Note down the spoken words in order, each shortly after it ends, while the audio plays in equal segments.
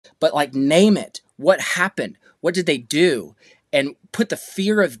but like name it. What happened? What did they do? And put the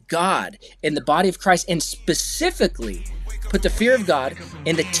fear of God in the body of Christ, and specifically put the fear of God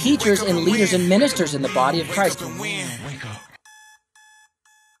in the teachers and leaders and ministers in the body of Christ.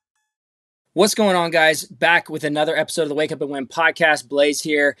 What's going on, guys? Back with another episode of the Wake Up and Win podcast. Blaise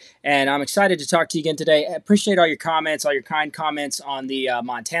here, and I'm excited to talk to you again today. I appreciate all your comments, all your kind comments on the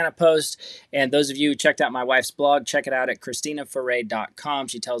Montana post. And those of you who checked out my wife's blog, check it out at ChristinaForay.com.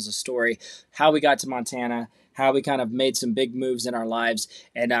 She tells a story, how we got to Montana, how we kind of made some big moves in our lives,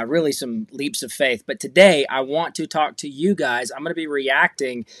 and really some leaps of faith. But today, I want to talk to you guys. I'm going to be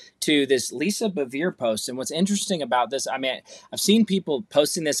reacting to this Lisa Bevere post. And what's interesting about this, I mean, I've seen people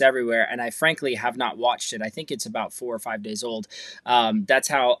posting this everywhere, and I frankly have not watched it. I think it's about 4 or 5 days old. That's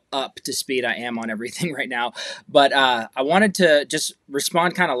how up to speed I am on everything right now. But I wanted to just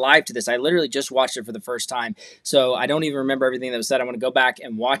respond kind of live to this. I literally just watched it for the first time, so I don't even remember everything that was said. I want to go back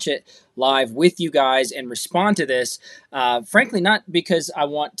and watch it live with you guys and respond to this. Frankly, not because I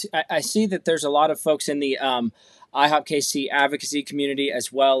want to. I see that there's a lot of folks in the IHOP-KC advocacy community,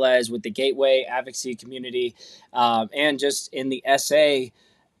 as well as with the Gateway advocacy community, and just in the SA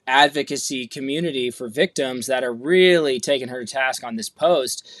advocacy community for victims that are really taking her to task on this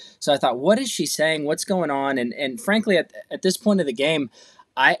post. So I thought, what is she saying? What's going on? And frankly, at this point of the game,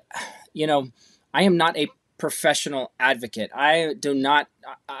 I am not a professional advocate. I've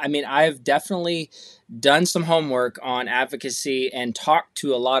definitely done some homework on advocacy and talked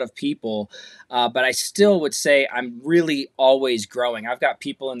to a lot of people, but I still would say I'm really always growing. I've got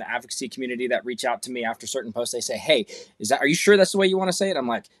people in the advocacy community that reach out to me after certain posts. They say, "Hey, are you sure that's the way you want to say it?" I'm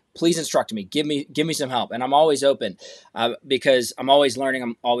like, "Please instruct me. Give me some help." And I'm always open because I'm always learning.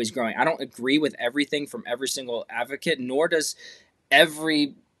 I'm always growing. I don't agree with everything from every single advocate, nor does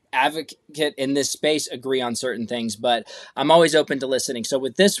every advocate in this space agree on certain things, but I'm always open to listening. So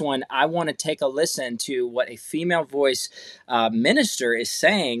with this one, I want to take a listen to what a female voice minister is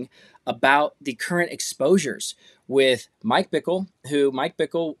saying about the current exposures with Mike Bickle, who Mike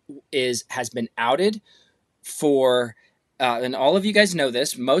Bickle has been outed for, and all of you guys know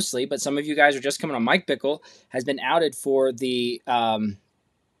this mostly, but some of you guys are just coming on. Mike Bickle has been outed for the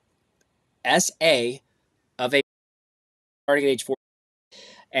SA of a starting at age 4.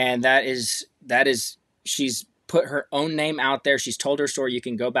 And that is, she's put her own name out there. She's told her story. You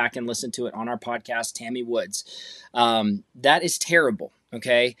can go back and listen to it on our podcast, Tammy Woods. That is terrible.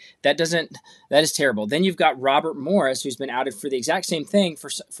 Okay. That is terrible. Then you've got Robert Morris, who's been outed for the exact same thing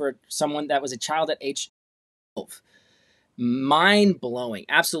for someone that was a child at age 12. Mind blowing,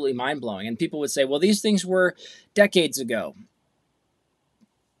 absolutely mind blowing. And people would say, well, these things were decades ago.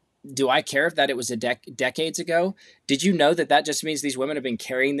 Do I care if that it was decades ago? Did you know that just means these women have been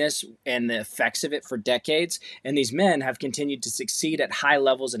carrying this and the effects of it for decades? And these men have continued to succeed at high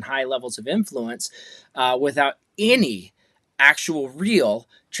levels and high levels of influence without any actual real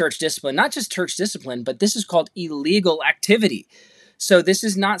church discipline. Not just church discipline, but this is called illegal activity. So this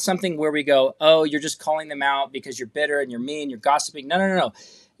is not something where we go, oh, you're just calling them out because you're bitter and you're mean, you're gossiping. No.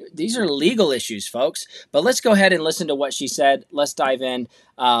 These are legal issues, folks. But let's go ahead and listen to what she said. Let's dive in.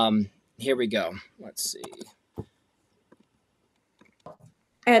 Here we go. Let's see.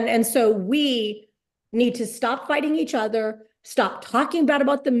 And so we need to stop fighting each other, stop talking bad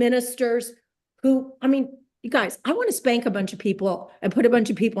about the ministers who, you guys, I want to spank a bunch of people and put a bunch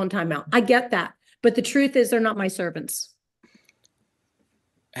of people in timeout. I get that. But the truth is they're not my servants.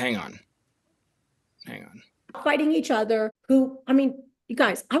 Hang on. Fighting each other who, you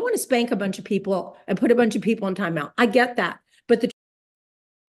guys, I want to spank a bunch of people and put a bunch of people in timeout. I get that. But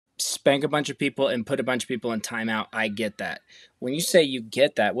spank a bunch of people and put a bunch of people in timeout. I get that. When you say you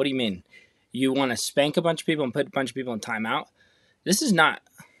get that, what do you mean? You want to spank a bunch of people and put a bunch of people in timeout? This is not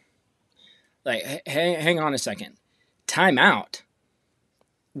like, hang on a second. Timeout.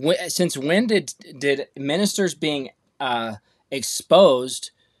 Since when did ministers being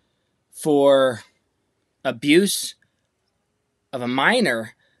exposed for abuse of a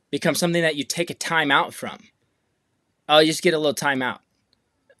minor become something that you take a time out from? Oh, you just get a little time out.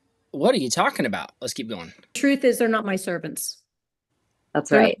 What are you talking about? Let's keep going. Truth is they're not my servants.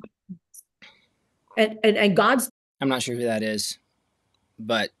 That's right. And God's... I'm not sure who that is,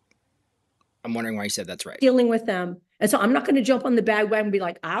 but I'm wondering why you said that's right. Dealing with them. And so I'm not going to jump on the bandwagon and be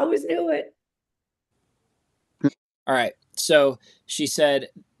like, I always knew it. All right. So she said,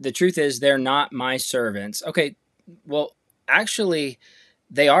 the truth is they're not my servants. Okay. Well, actually,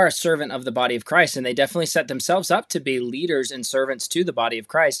 they are a servant of the body of Christ, and they definitely set themselves up to be leaders and servants to the body of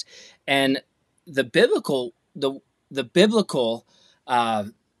Christ. And the biblical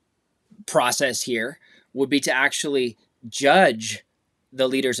process here would be to actually judge the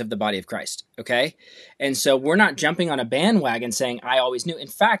leaders of the body of Christ. Okay. And so we're not jumping on a bandwagon saying, I always knew. In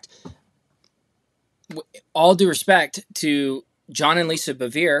fact, all due respect to John and Lisa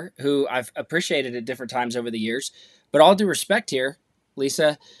Bevere, who I've appreciated at different times over the years, but all due respect here,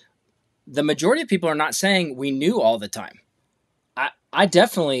 Lisa, the majority of people are not saying we knew all the time. I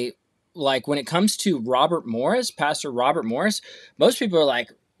definitely, like, when it comes to Robert Morris, Pastor Robert Morris, most people are like,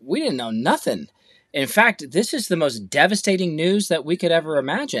 we didn't know nothing. In fact, this is the most devastating news that we could ever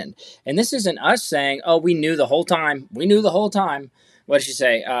imagine. And this isn't us saying, oh, we knew the whole time. We knew the whole time. What did she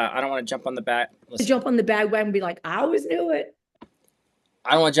say? I don't want to jump on the back. Jump on the bandwagon and be like, I always knew it.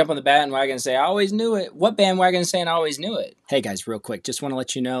 I don't want to jump on the bandwagon and say, I always knew it. What bandwagon is saying I always knew it? Hey guys, real quick, just want to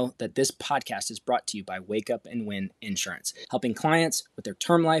let you know that this podcast is brought to you by Wake Up and Win Insurance, helping clients with their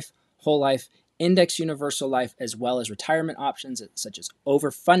term life, whole life, index universal life, as well as retirement options such as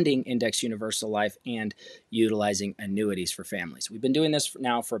overfunding index universal life and utilizing annuities for families. We've been doing this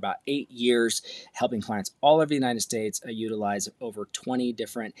now for about 8 years, helping clients all over the United States utilize over 20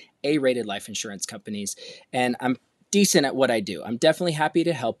 different A-rated life insurance companies. And I'm decent at what I do. I'm definitely happy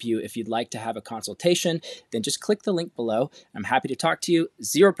to help you. If you'd like to have a consultation, then just click the link below. I'm happy to talk to you.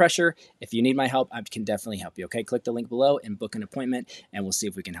 Zero pressure. If you need my help, I can definitely help you. Okay, click the link below and book an appointment, and we'll see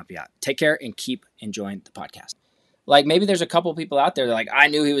if we can help you out. Take care and keep enjoying the podcast. Like, maybe there's a couple people out there that are like, I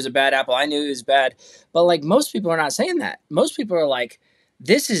knew he was a bad apple. I knew he was bad. But like, most people are not saying that. Most people are like,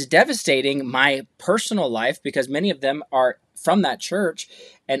 this is devastating my personal life, because many of them are from that church,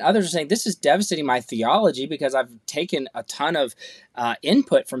 and others are saying this is devastating my theology because I've taken a ton of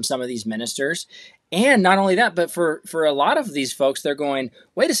input from some of these ministers. And not only that, but for a lot of these folks, they're going,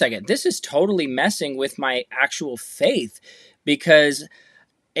 wait a second, this is totally messing with my actual faith, because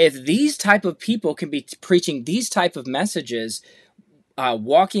if these type of people can be preaching these type of messages,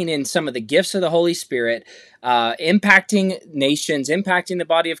 walking in some of the gifts of the Holy Spirit, impacting nations, impacting the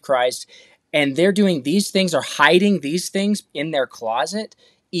body of Christ, and they're doing these things or hiding these things in their closet,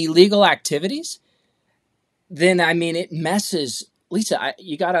 illegal activities, then, I mean, it messes. Lisa,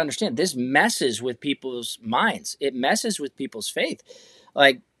 you got to understand, this messes with people's minds. It messes with people's faith.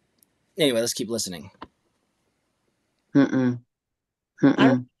 Like, anyway, let's keep listening. I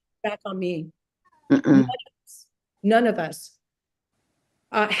don't back on me. None of us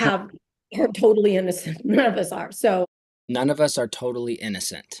are totally innocent. None of us are. So none of us are totally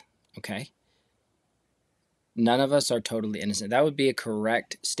innocent. Okay. None of us are totally innocent. That would be a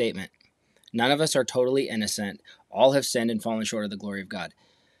correct statement. None of us are totally innocent. All have sinned and fallen short of the glory of God.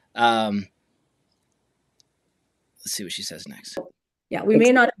 Let's see what she says next. Yeah, we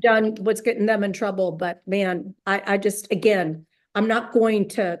may not have done what's getting them in trouble, but man, I just, again, I'm not going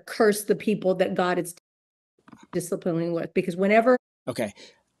to curse the people that God is disciplining with, because whenever. Okay.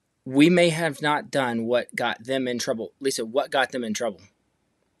 We may have not done what got them in trouble. Lisa, what got them in trouble?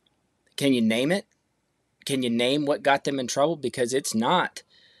 Can you name it? Can you name what got them in trouble? Because it's not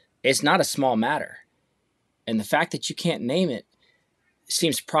a small matter. And the fact that you can't name it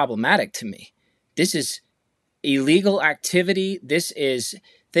seems problematic to me. This is illegal activity. This is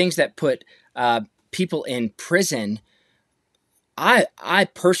things that put people in prison. I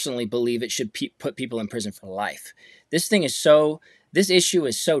personally believe it should put people in prison for life. This issue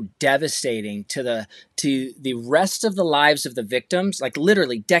is so devastating to the rest of the lives of the victims, like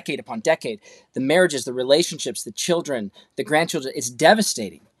literally decade upon decade, the marriages, the relationships, the children, the grandchildren. It's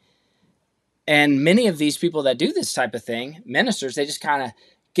devastating. And many of these people that do this type of thing, ministers, they just kind of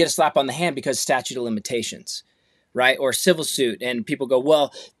get a slap on the hand because statute of limitations, right? Or civil suit. And people go,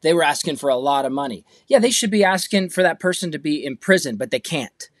 well, they were asking for a lot of money. Yeah, they should be asking for that person to be in prison, but they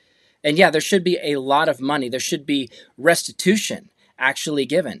can't. And yeah, there should be a lot of money. There should be restitution actually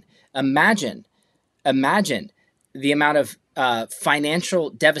given. Imagine the amount of financial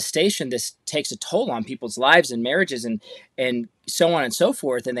devastation this takes a toll on people's lives and marriages and so on and so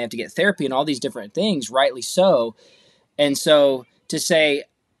forth. And they have to get therapy and all these different things, rightly so. And so to say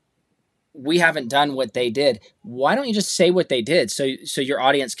we haven't done what they did, why don't you just say what they did so your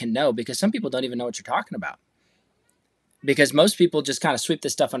audience can know? Because some people don't even know what you're talking about. Because most people just kind of sweep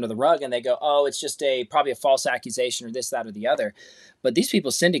this stuff under the rug and they go, oh, it's just probably a false accusation or this, that, or the other. But these people,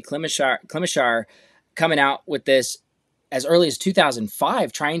 Cindy Clemishar, coming out with this as early as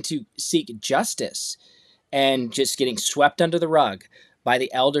 2005, trying to seek justice and just getting swept under the rug by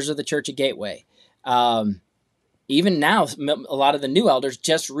the elders of the Church of Gateway. Even now, a lot of the new elders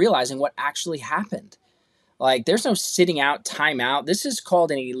just realizing what actually happened. Like, there's no sitting out, time out. This is called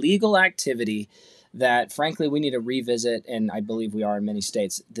an illegal activity that, frankly, we need to revisit, and I believe we are in many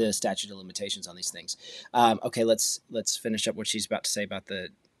states, the statute of limitations on these things. Okay, let's finish up what she's about to say about the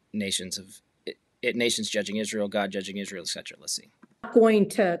nations nations judging Israel, God judging Israel, etc. Let's see. going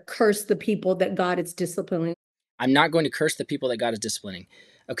to curse the people that God is disciplining. I'm not going to curse the people that God is disciplining.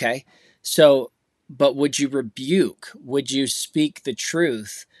 Okay. So, but would you rebuke? Would you speak the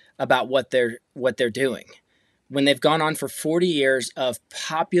truth about what they're doing when they've gone on for 40 years of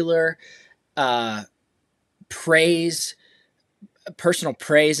popular praise, personal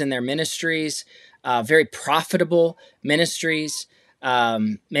praise in their ministries, very profitable ministries.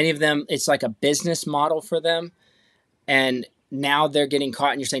 Many of them, it's like a business model for them. And now they're getting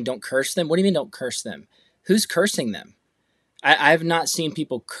caught and you're saying, don't curse them. What do you mean don't curse them? Who's cursing them? I've not seen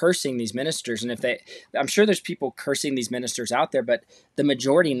people cursing these ministers. And I'm sure there's people cursing these ministers out there, but the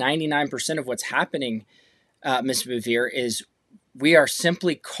majority, 99% of what's happening, Ms. Bevere, is we are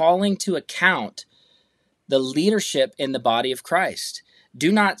simply calling to account the leadership in the body of Christ.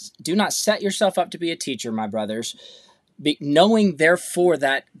 Do not set yourself up to be a teacher, my brothers, knowing therefore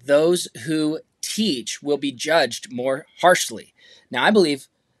that those who teach will be judged more harshly. Now, I believe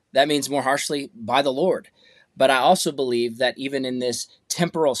that means more harshly by the Lord. But I also believe that even in this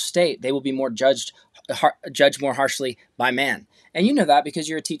temporal state, they will be more judged more harshly by man. And you know that because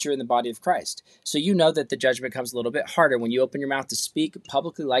you're a teacher in the body of Christ. So you know that the judgment comes a little bit harder when you open your mouth to speak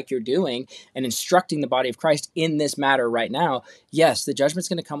publicly like you're doing and instructing the body of Christ in this matter right now. Yes, the judgment's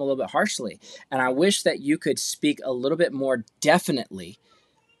going to come a little bit harshly. And I wish that you could speak a little bit more definitely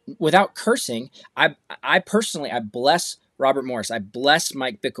without cursing. I personally, I bless Robert Morris. I bless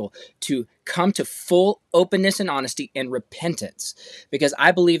Mike Bickle to come to full openness and honesty and repentance because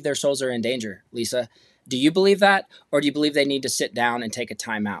I believe their souls are in danger. Lisa, do you believe that? Or do you believe they need to sit down and take a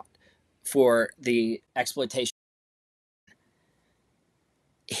time out for the exploitation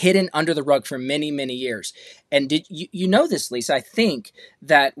hidden under the rug for many, many years? And did you know this, Lisa? I think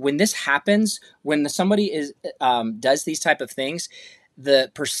that when this happens, when somebody does these type of things,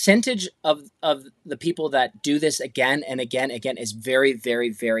 the percentage of the people that do this again and again is very, very,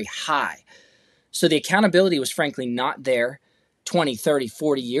 very high. So the accountability was frankly not there 20, 30,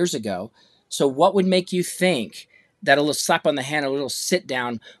 40 years ago. So what would make you think that a little slap on the hand, a little sit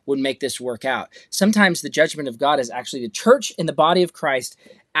down would make this work out? Sometimes the judgment of God is actually the church in the body of Christ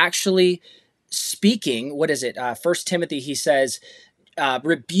actually speaking. What is it? 1 Timothy, he says,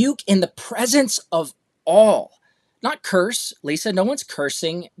 rebuke in the presence of all. Not curse, Lisa. No one's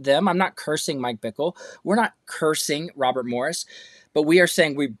cursing them. I'm not cursing Mike Bickle. We're not cursing Robert Morris. But we are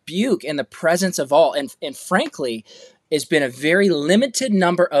saying rebuke in the presence of all. And frankly, it's been a very limited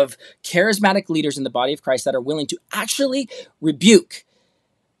number of charismatic leaders in the body of Christ that are willing to actually rebuke.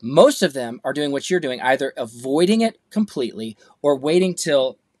 Most of them are doing what you're doing, either avoiding it completely or waiting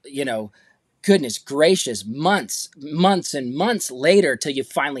till, goodness gracious, months and months later till you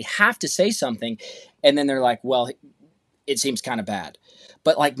finally have to say something. And then they're like, well, it seems kind of bad.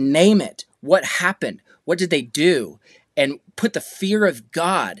 But like, name it. What happened? What did they do? And put the fear of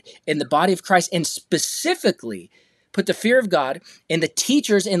God in the body of Christ, and specifically put the fear of God in the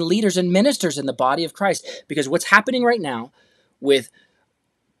teachers and leaders and ministers in the body of Christ. Because what's happening right now with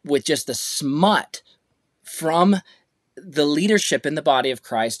just the smut from the leadership in the body of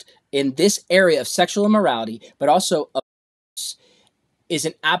Christ in this area of sexual immorality, but also is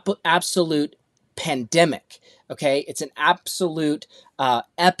an absolute pandemic. Okay, it's an absolute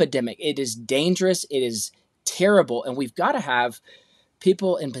epidemic. It is dangerous. It is terrible, and we've got to have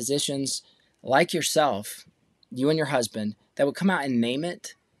people in positions like yourself, you and your husband, that would come out and name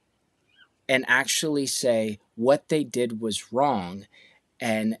it and actually say what they did was wrong,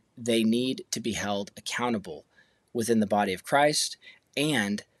 and they need to be held accountable within the body of Christ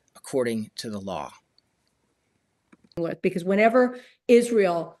and according to the law. Because whenever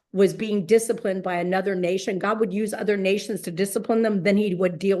Israel was being disciplined by another nation, God would use other nations to discipline them. Then he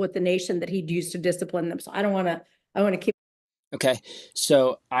would deal with the nation that he'd use to discipline them. So I want to keep. Okay.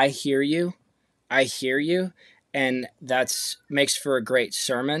 So I hear you. And that's makes for a great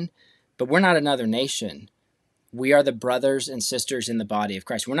sermon, but we're not another nation. We are the brothers and sisters in the body of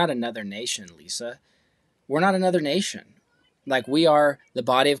Christ. We're not another nation, Lisa. We're not another nation. Like, we are the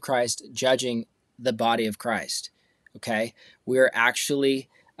body of Christ judging the body of Christ. Okay. We are actually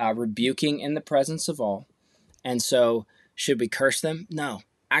rebuking in the presence of all. And so should we curse them? No.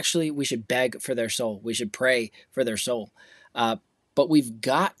 Actually, we should beg for their soul. We should pray for their soul. But we've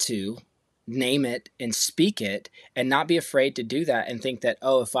got to name it and speak it and not be afraid to do that and think that,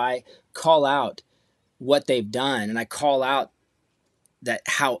 oh, if I call out what they've done and I call out that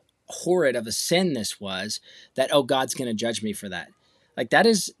how horrid of a sin this was, that, oh, God's going to judge me for that. Like, that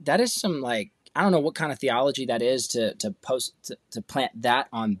is some, like, I don't know what kind of theology that is to plant that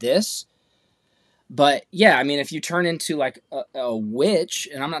on this. But yeah, I mean, if you turn into like a witch,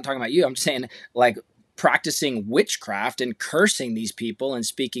 and I'm not talking about you, I'm just saying, like, practicing witchcraft and cursing these people and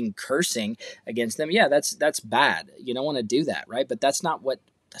speaking cursing against them, yeah, that's bad. You don't want to do that, right? But that's not what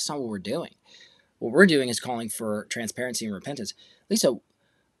we're doing. What we're doing is calling for transparency and repentance. Lisa,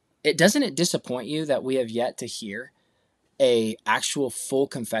 doesn't it disappoint you that we have yet to hear a actual full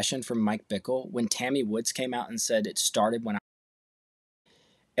confession from Mike Bickle when Tammy Woods came out and said it started when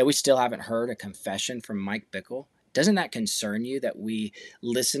and we still haven't heard a confession from Mike Bickle? Doesn't that concern you that we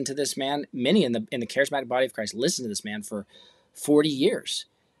listen to this man? Many in the charismatic body of Christ listen to this man for 40 years.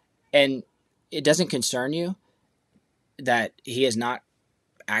 And it doesn't concern you that he has not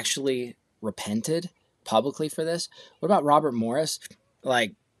actually repented publicly for this? What about Robert Morris?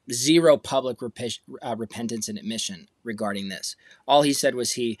 Like, zero public repentance and admission regarding this. All he said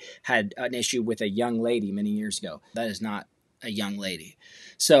was he had an issue with a young lady many years ago. That is not a young lady.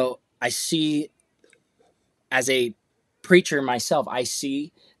 So I see, as a preacher myself, I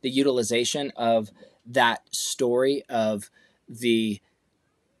see the utilization of that story of the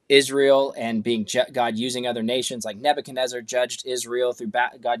Israel and being God using other nations, like Nebuchadnezzar judged Israel through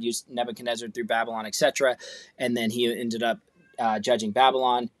God used Nebuchadnezzar through Babylon, etc. And then he ended up judging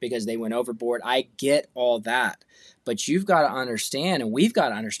Babylon because they went overboard. I get all that. But you've got to understand, and we've got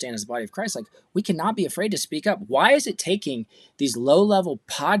to understand as the body of Christ, like, we cannot be afraid to speak up. Why is it taking these low-level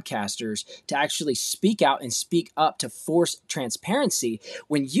podcasters to actually speak out and speak up to force transparency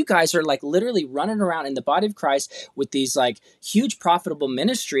when you guys are like literally running around in the body of Christ with these like huge profitable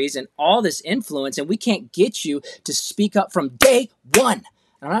ministries and all this influence, and we can't get you to speak up from day one?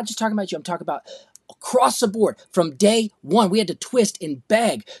 And I'm not just talking about you. I'm talking about across the board from day one. We had to twist and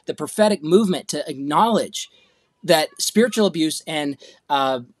beg the prophetic movement to acknowledge that spiritual abuse and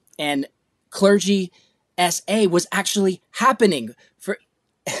clergy SA was actually happening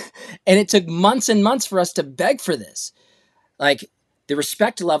and it took months and months for us to beg for this. Like, the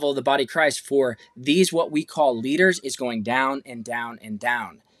respect level of the body of Christ for these, what we call leaders, is going down and down and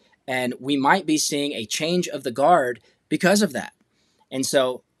down. And we might be seeing a change of the guard because of that. And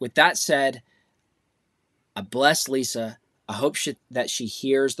so with that said, I bless Lisa. I hope that she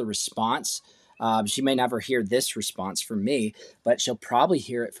hears the response. She may never hear this response from me, but she'll probably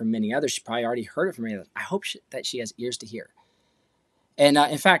hear it from many others. She probably already heard it from many others. I hope that she has ears to hear. And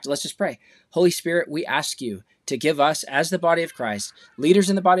in fact, let's just pray. Holy Spirit, we ask you to give us, as the body of Christ, leaders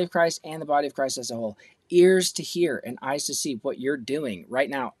in the body of Christ and the body of Christ as a whole, ears to hear and eyes to see what you're doing right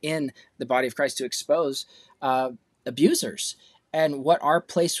now in the body of Christ to expose abusers, and what our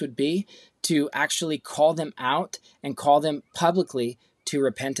place would be to actually call them out and call them publicly to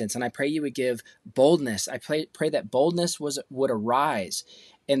repentance. And I pray you would give boldness. I pray that boldness would arise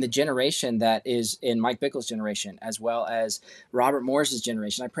in the generation that is in Mike Bickle's generation, as well as Robert Morris's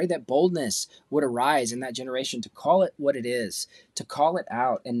generation. I pray that boldness would arise in that generation to call it what it is, to call it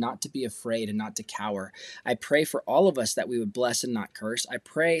out and not to be afraid and not to cower. I pray for all of us that we would bless and not curse. I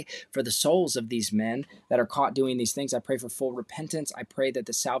pray for the souls of these men that are caught doing these things. I pray for full repentance. I pray that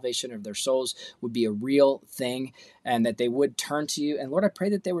the salvation of their souls would be a real thing and that they would turn to you. And Lord, I pray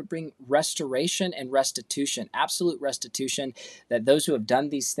that they would bring restoration and restitution, absolute restitution, that those who have done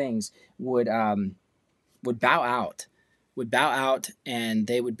these things would bow out, and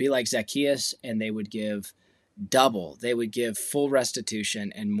they would be like Zacchaeus, and they would give double. They would give full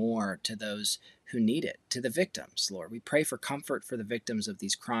restitution and more to those who need it, to the victims, Lord. We pray for comfort for the victims of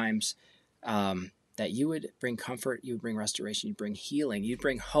these crimes, that you would bring comfort, you would bring restoration, you bring healing, you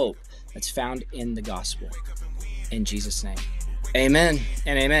bring hope that's found in the gospel. In Jesus' name. Amen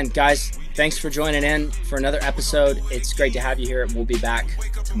and amen. Guys, thanks for joining in for another episode. It's great to have you here. We'll be back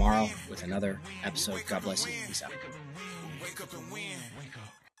tomorrow with another episode. God bless you. Peace out. Wake up and win. Wake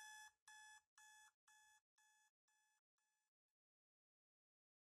up.